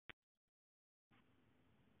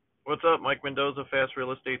What's up? Mike Mendoza, Fast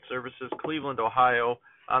Real Estate Services, Cleveland, Ohio.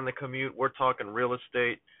 On the commute, we're talking real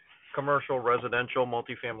estate, commercial, residential,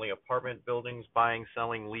 multifamily apartment buildings, buying,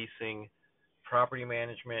 selling, leasing, property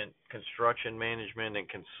management, construction management, and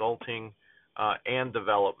consulting, and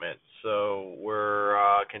development. So we're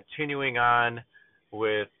continuing on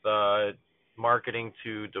with marketing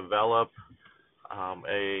to develop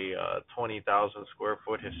a 20,000 square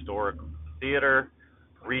foot historic theater,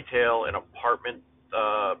 retail, and apartment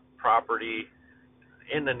property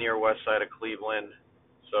in the near west side of Cleveland.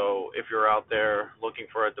 So if you're out there looking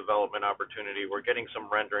for a development opportunity, we're getting some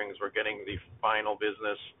renderings. We're getting the final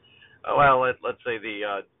business, let's say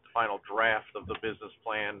the final draft of the business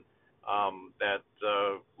plan that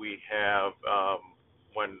we have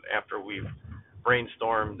when after we've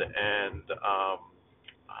brainstormed and uh,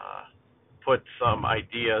 put some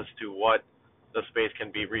ideas to what the space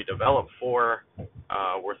can be redeveloped for.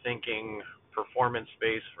 We're thinking performance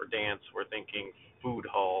space for dance. We're thinking food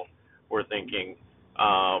hall. We're thinking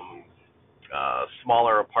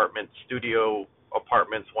smaller apartments, studio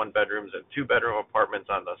apartments, one bedrooms and two bedroom apartments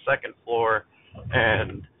on the second floor,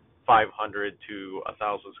 and 500 to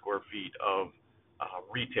 1,000 square feet of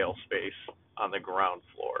retail space on the ground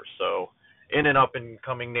floor. So, in an up and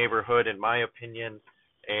coming neighborhood, in my opinion,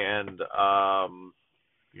 and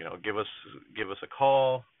give us a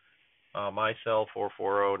call. My cell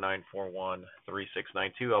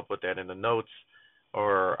 440-941-3692. I'll put that in the notes,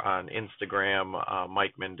 or on Instagram,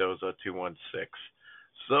 Mike Mendoza 216.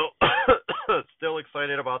 So still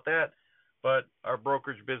excited about that, but our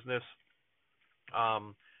brokerage business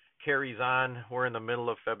carries on. We're in the middle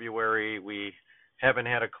of February. We haven't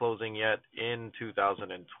had a closing yet in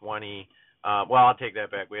 2020. I'll take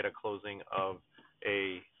that back. We had a closing of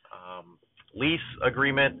a lease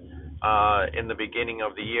agreement in the beginning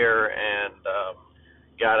of the year, and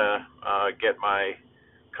gotta get my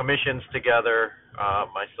commissions together.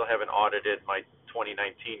 I still haven't audited my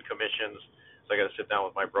 2019 commissions, so I got to sit down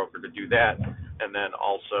with my broker to do that, and then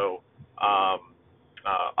also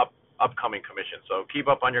upcoming commissions. So keep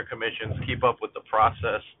up on your commissions, keep up with the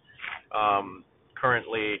process.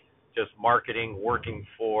 Currently, just marketing, working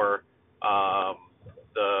for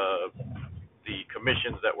the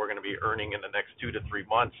commissions that we're going to be earning in the next 2 to 3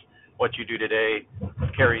 months. What you do today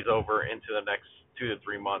carries over into the next 2 to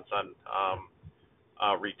 3 months on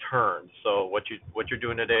return. So what you're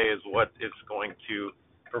doing today is what is going to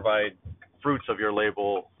provide fruits of your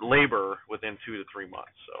labor within 2 to 3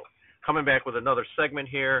 months. So coming back with another segment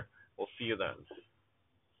here. We'll see you then.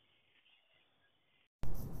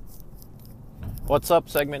 What's up,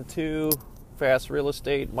 segment 2, Fast Real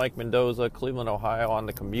Estate, Mike Mendoza, Cleveland, Ohio, on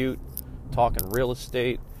the commute, talking real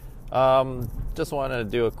estate. Just wanted to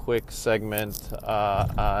do a quick segment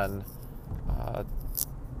on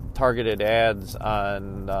targeted ads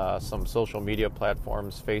on some social media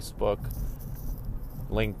platforms, Facebook,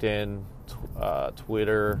 LinkedIn,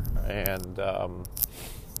 Twitter, and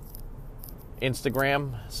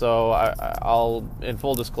Instagram. So I'll, in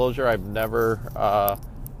full disclosure, I've never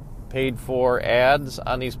paid for ads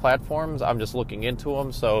on these platforms. I'm just looking into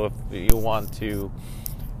them. So if you want to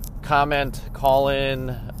comment, call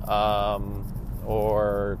in,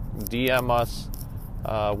 or DM us,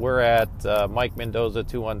 we're at Mike Mendoza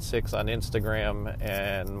 216 on Instagram,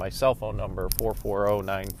 and my cell phone number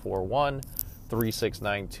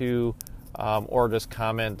 440-941-3692, or just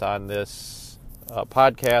comment on this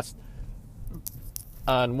podcast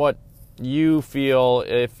on what you feel,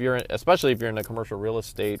 especially if you're in the commercial real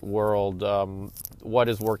estate world, what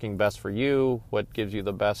is working best for you, what gives you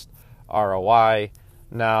the best ROI.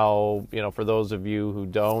 Now, for those of you who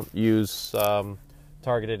don't use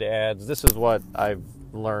targeted ads, this is what I've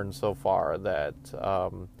learned so far, that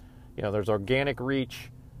there's organic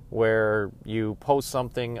reach, where you post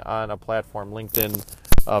something on a platform, LinkedIn,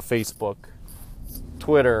 Facebook,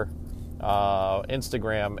 Twitter,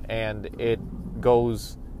 Instagram, and it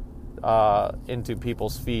goes into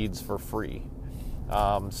people's feeds for free.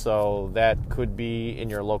 So that could be in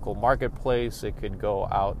your local marketplace. It could go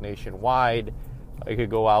out nationwide. It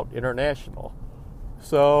could go out international.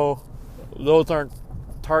 So those aren't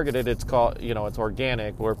targeted. It's called, it's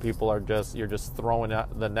organic, where people are you're just throwing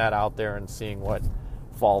the net out there and seeing what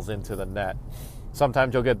falls into the net.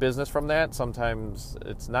 Sometimes you'll get business from that. Sometimes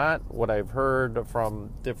it's not. What I've heard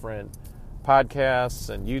from different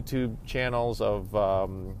podcasts and YouTube channels of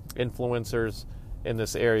influencers in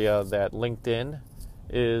this area, that LinkedIn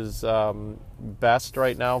is best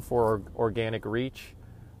right now for organic reach.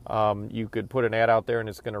 You could put an ad out there and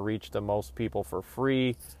it's going to reach the most people for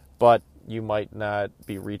free, but you might not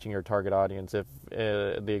be reaching your target audience. If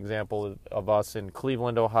the example of us in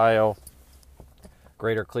Cleveland, Ohio,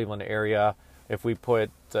 greater Cleveland area. If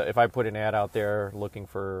I put an ad out there looking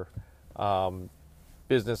for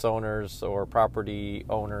business owners or property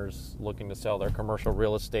owners looking to sell their commercial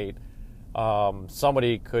real estate,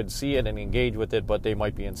 somebody could see it and engage with it, but they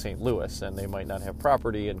might be in St. Louis and they might not have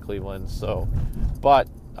property in Cleveland. So, but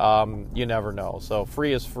you never know. So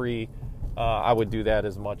free is free. I would do that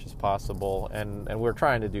as much as possible, and we're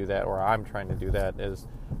trying to do that, or I'm trying to do that, is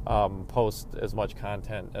post as much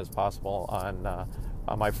content as possible on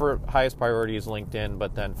my highest priority is LinkedIn,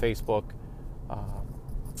 but then Facebook,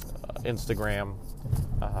 Instagram,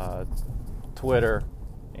 Twitter,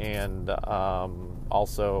 and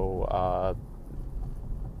also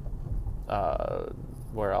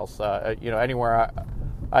where else? Anywhere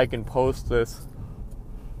I can post this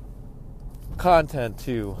content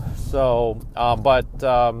too. So,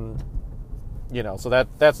 so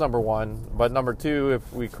that's number one. But number two,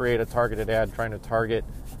 if we create a targeted ad trying to target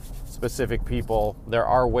specific people, there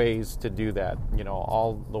are ways to do that,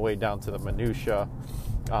 all the way down to the minutia.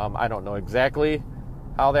 I don't know exactly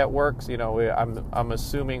how that works. I'm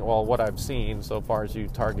assuming, what I've seen so far is you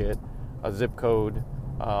target a zip code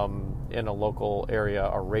in a local area,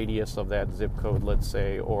 a radius of that zip code, let's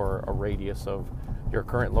say, or a radius of your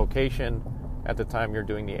current location at the time you're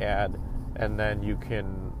doing the ad, and then you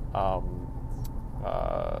can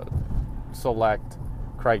select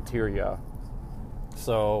criteria.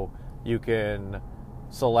 So you can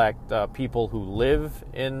select people who live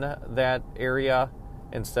in that area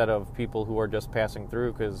instead of people who are just passing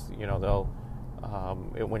through, because they'll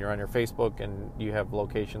when you're on your Facebook and you have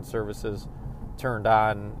location services turned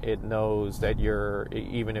on, it knows that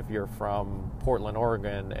even if you're from Portland,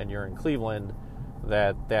 Oregon, and you're in Cleveland,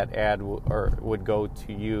 that ad would go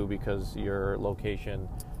to you because your location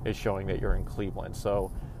is showing that you're in Cleveland.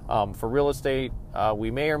 So for real estate,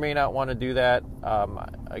 we may or may not want to do that.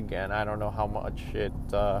 Again, I don't know how much it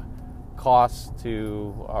costs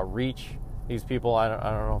to reach these people. I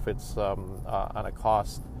don't know if it's on a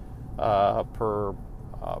cost per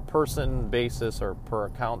person basis or per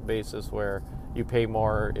account basis, where you pay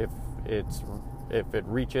more if it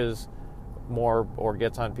reaches more or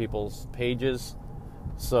gets on people's pages.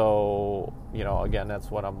 So, again,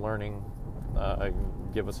 that's what I'm learning.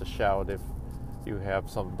 Give us a shout if you have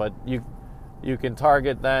some. But you can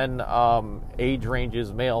target then age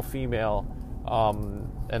ranges, male, female,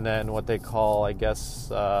 and then what they call, I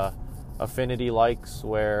guess, affinity likes,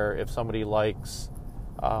 where if somebody likes,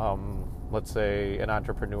 let's say, an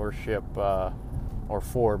entrepreneurship or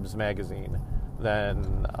Forbes magazine,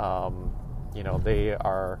 then they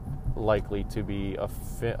are likely to be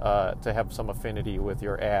to have some affinity with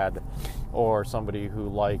your ad. Or somebody who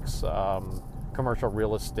likes commercial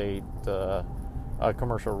real estate, a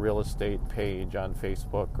commercial real estate page on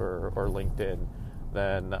Facebook or LinkedIn,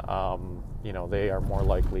 then they are more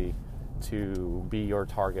likely to be your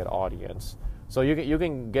target audience. So you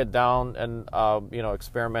can get down and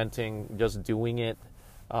experimenting, just doing it.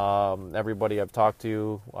 Everybody I've talked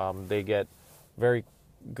to, they get very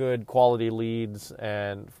good quality leads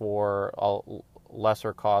and for a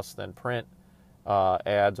lesser cost than print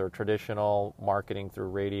ads or traditional marketing through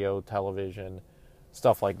radio, television,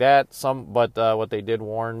 stuff like that. But what they did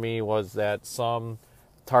warn me was that some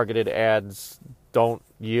targeted ads don't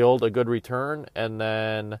yield a good return, and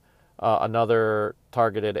then another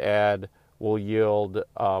targeted ad will yield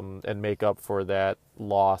and make up for that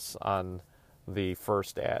loss on the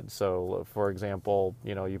first ad. So, for example,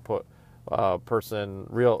 you put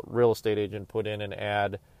real estate agent put in an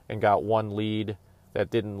ad and got one lead that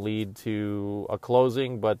didn't lead to a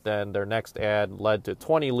closing, but then their next ad led to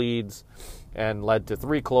 20 leads and led to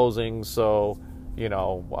 3 closings. So,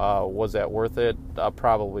 was that worth it?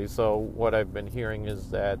 Probably. So what I've been hearing is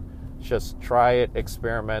that just try it,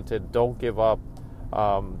 experiment it, don't give up.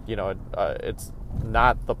 It's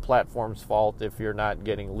not the platform's fault if you're not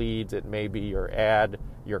getting leads. It may be your ad,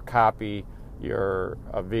 your copy, your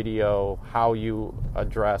video, how you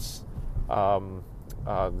address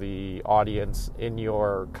the audience in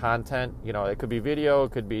your content. It could be video,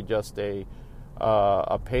 it could be just a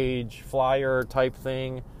page flyer type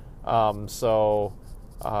thing. I'll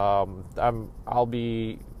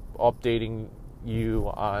be updating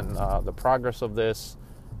you on the progress of this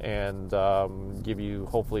and give you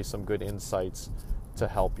hopefully some good insights to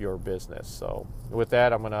help your business. So with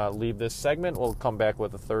that, I'm going to leave this segment. We'll come back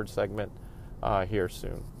with a third segment here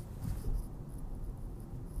soon.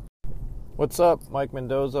 What's up? Mike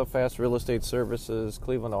Mendoza, Fast Real Estate Services,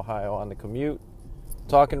 Cleveland, Ohio, on the commute.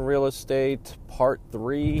 Talking real estate, part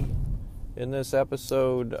 3 in this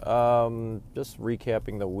episode. Just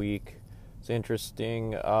recapping the week. It's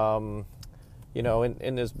interesting.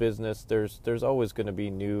 in this business, there's always going to be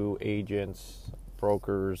new agents,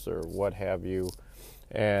 brokers, or what have you.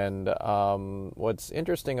 And what's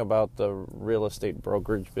interesting about the real estate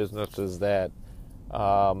brokerage business is that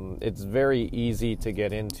it's very easy to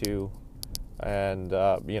get into. And,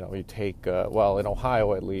 you take, in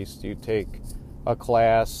Ohio at least, you take a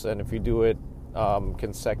class, and if you do it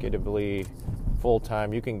consecutively,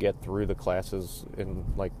 full-time, you can get through the classes in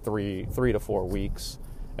like 3 to 4 weeks,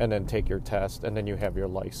 and then take your test, and then you have your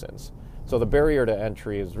license. So the barrier to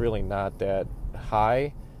entry is really not that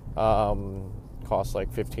high. Costs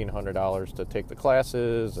like $1,500 to take the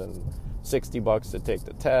classes, and $60 to take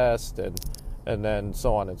the test, and then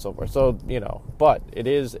so on and so forth. So, but it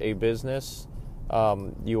is a business.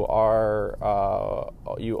 You own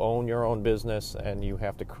your own business, and you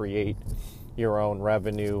have to create your own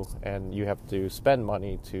revenue, and you have to spend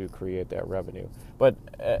money to create that revenue. But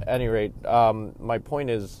at any rate, my point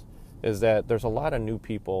is that there's a lot of new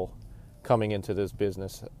people coming into this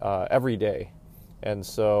business every day. And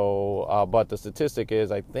so, but the statistic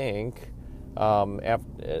is, I think,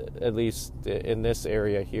 at least in this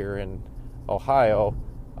area here in Ohio,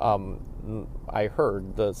 I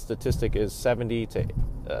heard the statistic is 70 to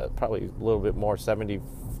probably a little bit more,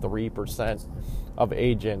 73% of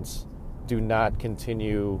agents do not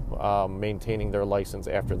continue maintaining their license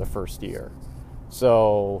after the first year.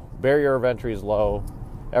 So barrier of entry is low.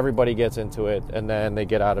 Everybody gets into it, and then they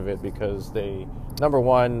get out of it because number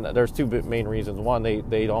one, there's two main reasons. One,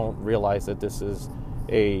 they don't realize that this is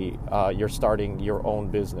you're starting your own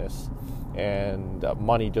business, and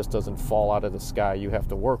money just doesn't fall out of the sky. You have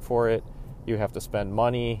to work for it. You have to spend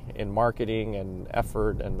money in marketing and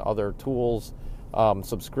effort and other tools,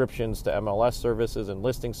 subscriptions to MLS services and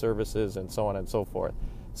listing services, and so on and so forth.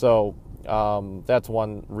 So that's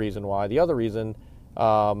one reason why. The other reason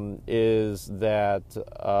is that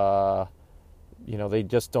they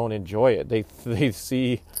just don't enjoy it. They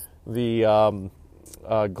see the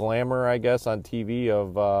glamour, I guess, on TV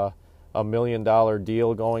of $1 million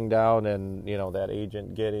deal going down, and that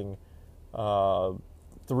agent getting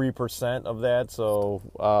 3% of that.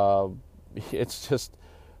 So it's just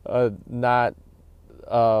not.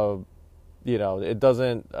 It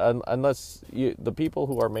doesn't unless the people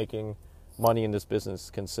who are making money in this business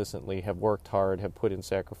consistently have worked hard, have put in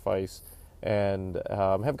sacrifice, and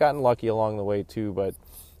have gotten lucky along the way too. But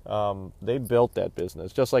they built that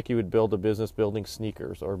business just like you would build a business building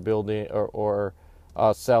sneakers, or building or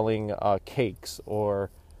selling cakes, or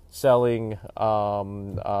selling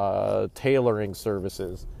tailoring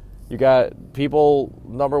services. You got people,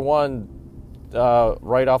 number one,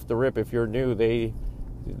 right off the rip, if you're new, they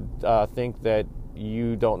think that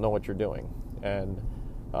you don't know what you're doing. And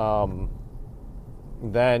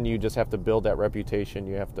then you just have to build that reputation.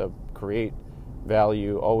 You have to create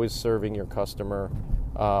value, always serving your customer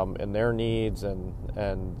and their needs, and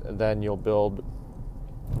then you'll build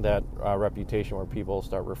that reputation where people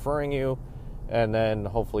start referring you, and then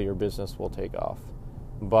hopefully your business will take off.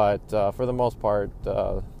 But for the most part,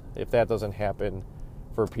 if that doesn't happen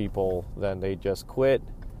for people, then they just quit.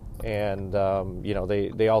 And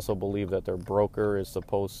they also believe that their broker is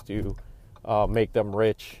supposed to make them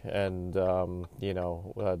rich, and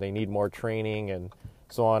they need more training, and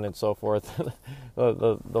so on and so forth.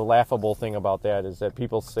 The laughable thing about that is that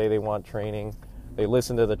people say they want training, they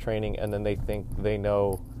listen to the training, and then they think they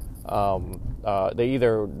know. They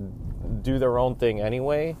either do their own thing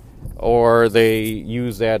anyway, or they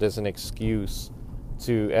use that as an excuse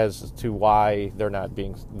as to why they're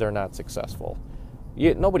not successful.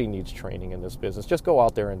 Nobody needs training in this business. Just go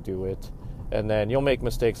out there and do it, and then you'll make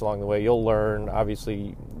mistakes along the way. You'll learn.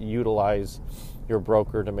 Obviously, utilize your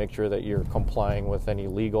broker to make sure that you're complying with any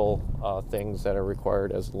legal things that are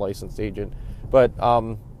required as a licensed agent. But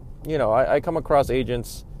I come across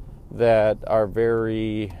agents that are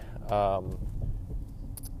very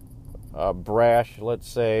brash, let's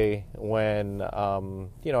say, when and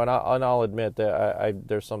I'll admit that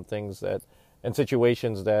there's some things and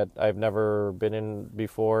situations that I've never been in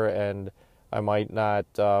before, and I might not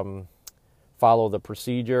follow the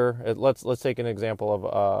procedure. Let's take an example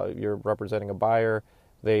of you're representing a buyer.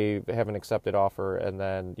 They have an accepted offer, and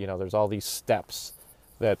then there's all these steps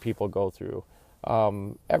that people go through.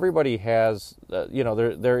 Everybody has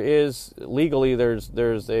there is legally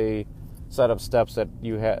there's a set of steps that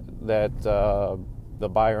the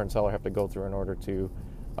buyer and seller have to go through in order to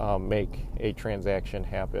make a transaction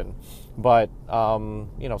happen. But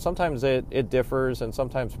sometimes it differs, and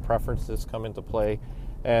sometimes preferences come into play.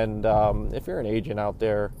 And if you're an agent out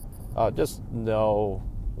there, just know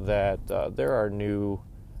that there are new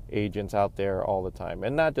agents out there all the time,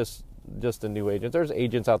 and not just just a new agent. There's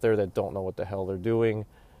agents out there that don't know what the hell they're doing.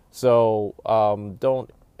 So don't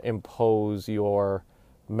impose your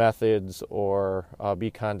methods or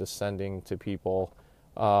be condescending to people.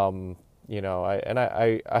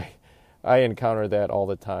 I encounter that all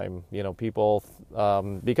the time. People,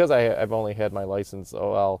 because I've only had my license,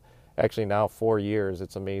 actually now 4 years.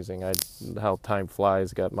 It's amazing how time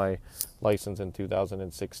flies. Got my license in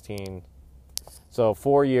 2016. So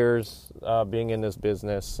 4 years being in this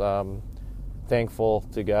business. Thankful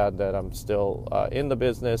to God that I'm still in the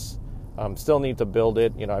business. Still need to build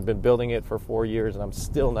it. I've been building it for 4 years, and I'm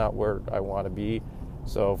still not where I want to be.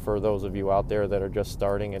 So for those of you out there that are just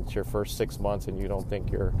starting, it's your first 6 months, and you don't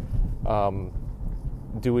think you're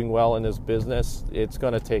doing well in this business, it's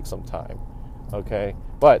going to take some time. Okay,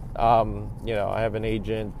 but I have an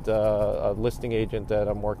agent, a listing agent that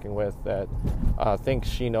I'm working with that thinks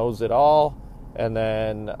she knows it all, and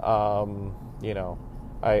then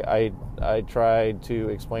I tried to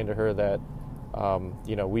explain to her that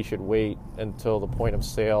we should wait until the point of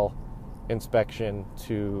sale inspection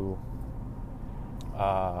to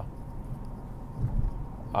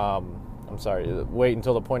wait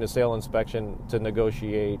until the point of sale inspection to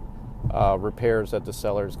negotiate repairs that the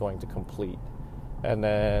seller is going to complete. And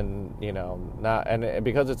then, and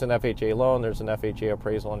because it's an FHA loan, there's an FHA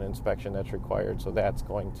appraisal and inspection that's required. So that's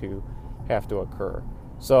going to have to occur.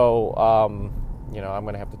 So, I'm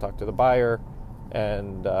going to have to talk to the buyer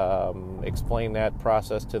and explain that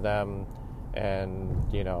process to them.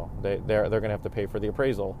 And, they're going to have to pay for the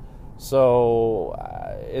appraisal. So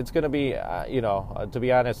it's going to be, to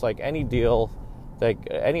be honest, like any deal,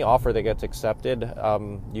 any offer that gets accepted,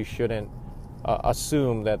 you shouldn't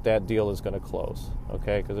assume that deal is going to close,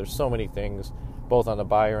 okay? Because there's so many things, both on the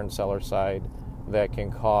buyer and seller side, that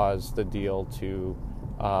can cause the deal to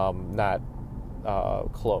not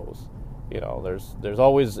close. There's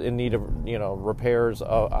always in need of repairs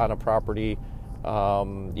on a property,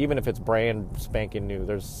 even if it's brand spanking new.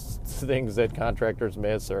 There's things that contractors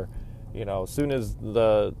miss, or as soon as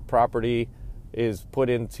the property is put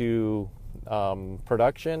into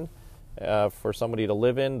production for somebody to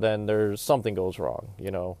live in, then there's something goes wrong.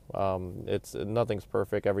 It's nothing's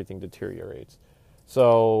perfect. Everything deteriorates.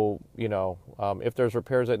 So if there's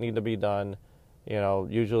repairs that need to be done,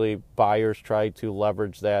 usually buyers try to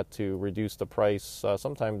leverage that to reduce the price,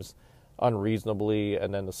 sometimes unreasonably,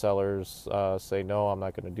 and then the sellers say, no, I'm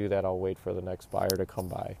not going to do that. I'll wait for the next buyer to come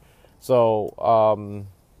by. So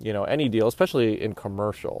any deal, especially in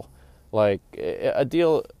commercial, like a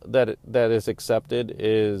deal that is accepted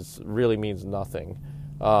really means nothing.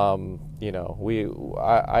 I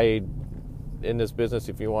in this business,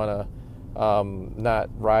 if you want to not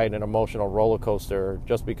ride an emotional roller coaster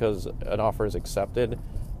just because an offer is accepted,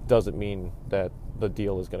 doesn't mean that the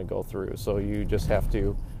deal is going to go through. So you just have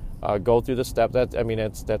to go through the steps.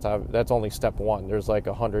 That's only step one. There's like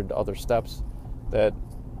 100 other steps that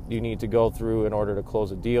you need to go through in order to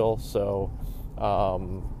close a deal. So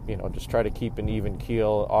just try to keep an even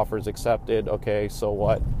keel. Offers accepted. Okay, so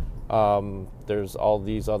what? There's all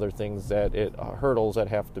these other things hurdles that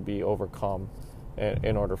have to be overcome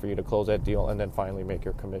in order for you to close that deal, and then finally make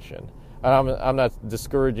your commission. And I'm not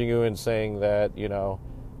discouraging you in saying that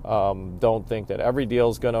don't think that every deal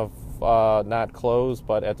is gonna not close,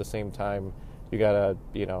 but at the same time you gotta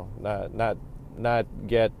not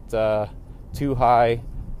get too high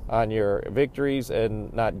on your victories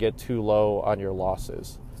and not get too low on your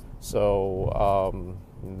losses. So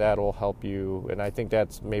that'll help you. And I think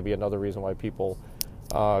that's maybe another reason why people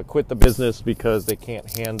quit the business, because they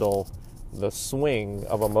can't handle the swing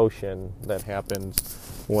of emotion that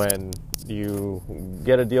happens when you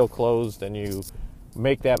get a deal closed and you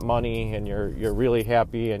make that money and you're really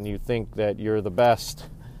happy and you think that you're the best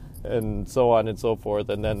and so on and so forth,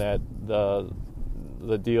 and then the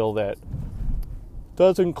deal that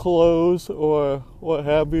doesn't close or what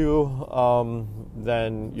have you,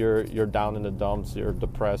 then you're down in the dumps, you're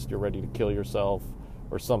depressed, you're ready to kill yourself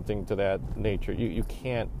or something to that nature. You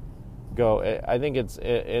can't go. I think it's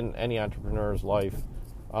in any entrepreneur's life,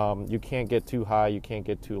 you can't get too high, you can't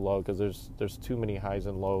get too low, because there's too many highs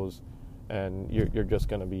and lows, and you're just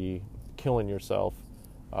going to be killing yourself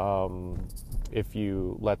if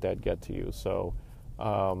you let that get to you. So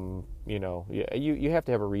you have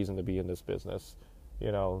to have a reason to be in this business.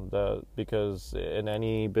 Because in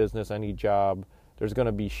any business, any job, there's going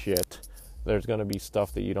to be shit. There's going to be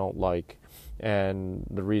stuff that you don't like. And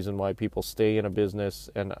the reason why people stay in a business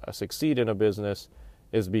and succeed in a business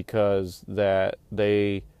is because that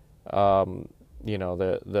they,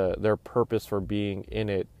 their purpose for being in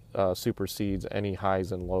it supersedes any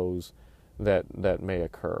highs and lows that may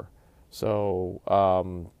occur. So,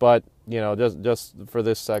 but just for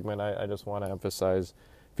this segment, I just want to emphasize,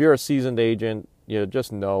 if you're a seasoned agent,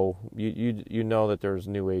 just know, you know that there's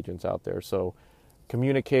new agents out there. So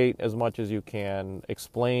communicate as much as you can,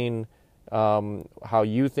 explain how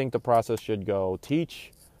you think the process should go,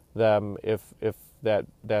 teach them if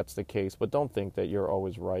that's the case, but don't think that you're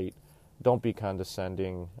always right. Don't be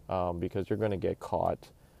condescending, because you're going to get caught.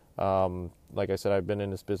 Like I said, I've been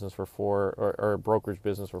in this business for or brokerage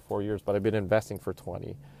business for 4 years, but I've been investing for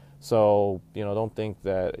 20. So, don't think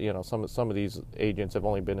that, some of these agents have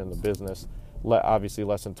only been in the business obviously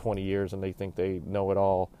less than 20 years, and they think they know it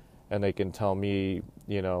all, and they can tell me,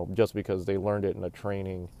 just because they learned it in a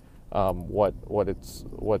training, what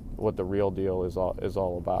the real deal is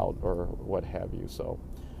all about, or what have you. So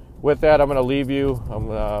with that, I'm going to leave you. I'm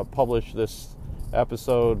going to publish this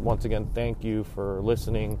episode. Once again, thank you for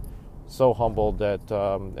listening. So humbled that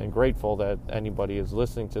and grateful that anybody is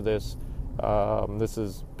listening to this. This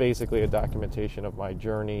is basically a documentation of my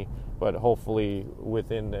journey, but hopefully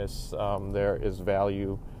within this there is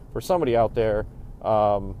value for somebody out there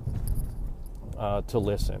to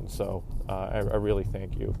listen. So I really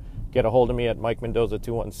thank you. Get a hold of me at Mike Mendoza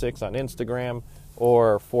 216 on Instagram,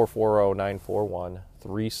 or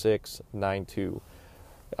 440-941-3692.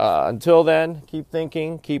 Until then, keep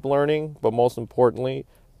thinking, keep learning, but most importantly,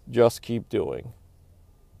 just keep doing.